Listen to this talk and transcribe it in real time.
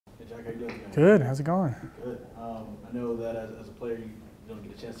Jack, how you doing today? Good. How's it going? Good. I know that as a player, you don't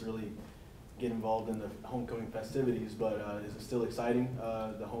get a chance to really get involved in the homecoming festivities, but is it still exciting,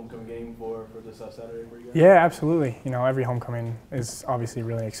 the homecoming game for this Saturday for you guys? Yeah, absolutely. You know, every homecoming is obviously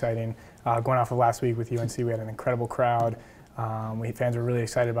really exciting. Going off of last week with UNC, we had an incredible crowd. Fans were really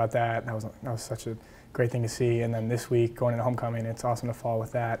excited about that. That was such a great thing to see. And then this week, going into homecoming, it's awesome to follow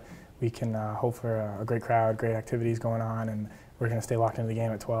with that. We can hope for a great crowd, great activities going on, and we're going to stay locked into the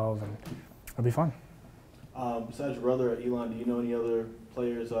game at 12, and it'll be fun. Besides your brother at Elon, do you know any other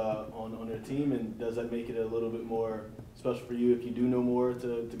players on their team, and does that make it a little bit more special for you if you do know more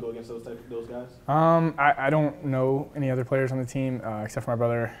to go against those guys? I don't know any other players on the team except for my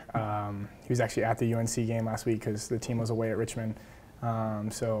brother. He was actually at the UNC game last week because the team was away at Richmond.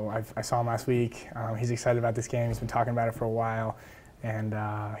 So I saw him last week. He's excited about this game. He's been talking about it for a while, and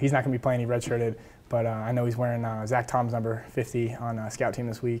he's not going to be playing. He redshirted, but I know he's wearing Zach Tom's number 50 on a scout team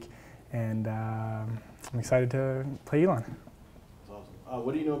this week, and I'm excited to play Elon. That's awesome.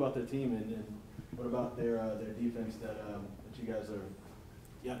 What do you know about their team, and what about their defense that you guys are?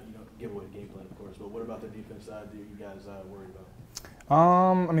 Yeah, you don't give away the game plan, of course, but what about their defense side that you guys worried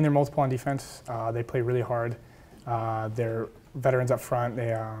about? I mean, they're multiple on defense. They play really hard. They're veterans up front. They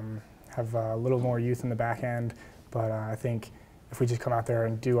have a little more youth in the back end, but I think if we just come out there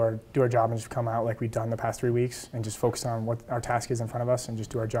and do our job and just come out like we've done the past 3 weeks and just focus on what our task is in front of us and just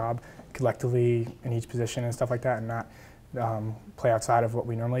do our job collectively in each position and stuff like that, and not play outside of what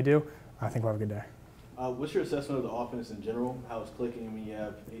we normally do, I think we'll have a good day. What's your assessment of the offense in general? How it's clicking? I mean, you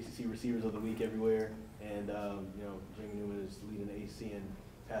have ACC receivers of the week everywhere, and you know, Jamie Newman is leading the ACC in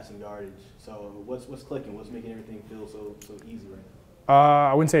passing yardage. So what's clicking? What's making everything feel so easy right now?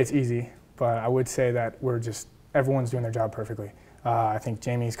 I wouldn't say it's easy, but I would say that everyone's doing their job perfectly. I think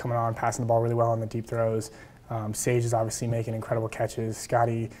Jamie's coming on, passing the ball really well on the deep throws. Sage is obviously making incredible catches.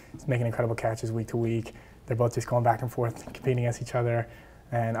 Scotty is making incredible catches week to week. They're both just going back and forth, competing against each other.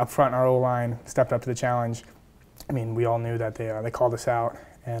 And up front, our O-line stepped up to the challenge. I mean, we all knew that they called us out,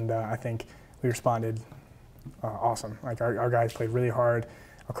 and I think we responded awesome. Like our guys played really hard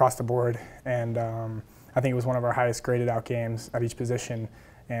across the board, and I think it was one of our highest graded out games at each position,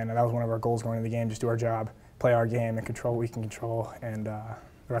 and that was one of our goals going into the game, just do our job, play our game, and control what we can control, and the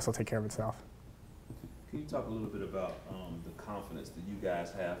rest will take care of itself. Can you talk a little bit about the confidence that you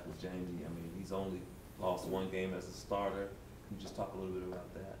guys have with Jamie? I mean, he's only lost one game as a starter. Can you just talk a little bit about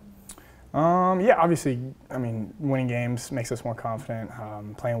that? Yeah, obviously, I mean, winning games makes us more confident.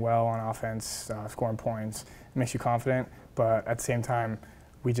 Playing well on offense, scoring points, it makes you confident. But at the same time,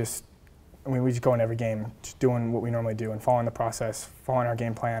 we just go in every game just doing what we normally do and following the process, following our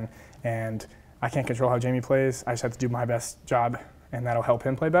game plan. And I can't control how Jamie plays. I just have to do my best job, and that'll help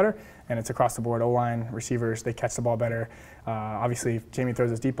him play better. And it's across the board. O-line, receivers, they catch the ball better. Obviously, if Jamie throws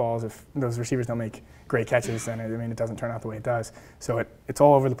those deep balls, if those receivers don't make great catches, then it doesn't turn out the way it does. So it's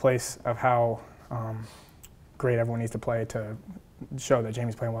all over the place of how great everyone needs to play to show that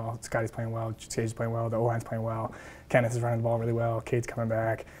Jamie's playing well, Scotty's playing well, Sage is playing well, the O-line's playing well, Kenneth is running the ball really well, Cade's coming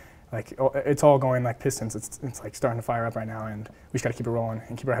back. Like, it's all going like pistons. It's like starting to fire up right now, and we just got to keep it rolling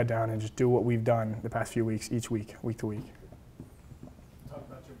and keep our head down and just do what we've done the past few weeks, each week, week to week. Talk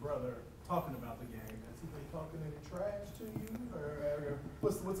about your brother talking about the game. Has he been talking any trash to you, or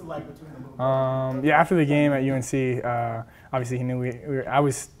what's it like between the little brothers? Yeah, after the game at UNC, obviously he knew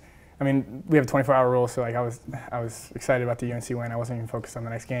I mean, we have a 24-hour rule, so like I was excited about the UNC win. I wasn't even focused on the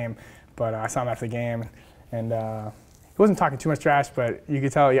next game, but I saw him after the game, and he wasn't talking too much trash, but you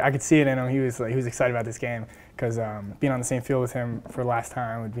could tell, I could see it in him. He was excited about this game because being on the same field with him for the last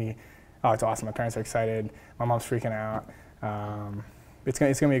time would be, oh, it's awesome. My parents are excited. My mom's freaking out. It's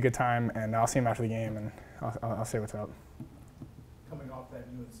gonna be a good time, and I'll see him after the game, and I'll say what's up. Coming off that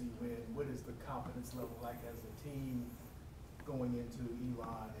UNC win, what is the confidence level like as a team going into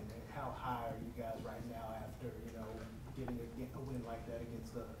Elon, and how high are you guys right now after getting a win like that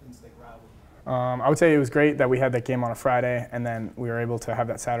against the in-state rival? I would say it was great that we had that game on a Friday, and then we were able to have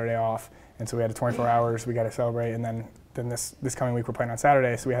that Saturday off, and so we had 24 hours. We got to celebrate, and then this coming week we're playing on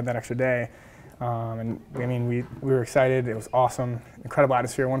Saturday, so we had that extra day. And I mean, we were excited. It was awesome, incredible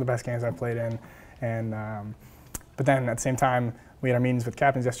atmosphere, one of the best games I've played in. And but then at the same time, we had our meetings with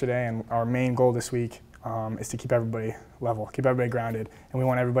captains yesterday, and our main goal this week is to keep everybody level, keep everybody grounded, and we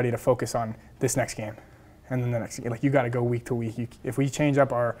want everybody to focus on this next game. And then the next, like, you got to go week to week. If we change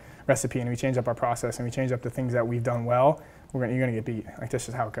up our recipe and we change up our process and we change up the things that we've done well, you're gonna get beat. Like, that's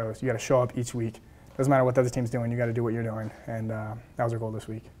just how it goes. You got to show up each week. Doesn't matter what the other team's doing. You got to do what you're doing. And that was our goal this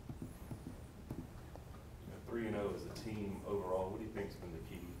week. 3-0 as a team overall. What do you think has been the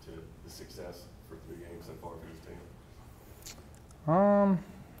key to the success for 3 games so far for this team?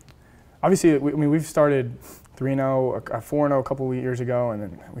 Obviously, we've started 3-0, 4-0 a couple of years ago, and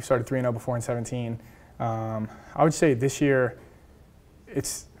then we started 3-0 before in 17. I would say this year,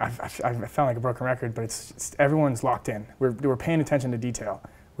 I sound like a broken record, but it's everyone's locked in. We're paying attention to detail.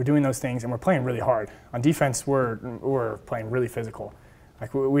 We're doing those things, and we're playing really hard. On defense, we're playing really physical.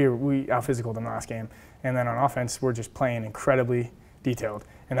 Like we out-physical them last game. And then on offense, we're just playing incredibly detailed.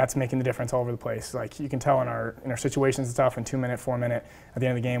 And that's making the difference all over the place. Like you can tell in our situations and stuff, in 2-minute, 4-minute, at the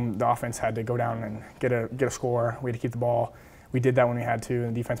end of the game, the offense had to go down and get a score. We had to keep the ball. We did that when we had to,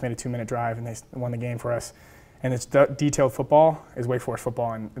 and the defense made a 2-minute drive, and they won the game for us. And it's detailed football is Wake Forest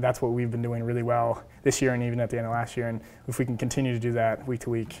football, and that's what we've been doing really well this year and even at the end of last year. And if we can continue to do that week to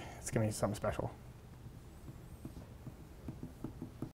week, it's going to be something special.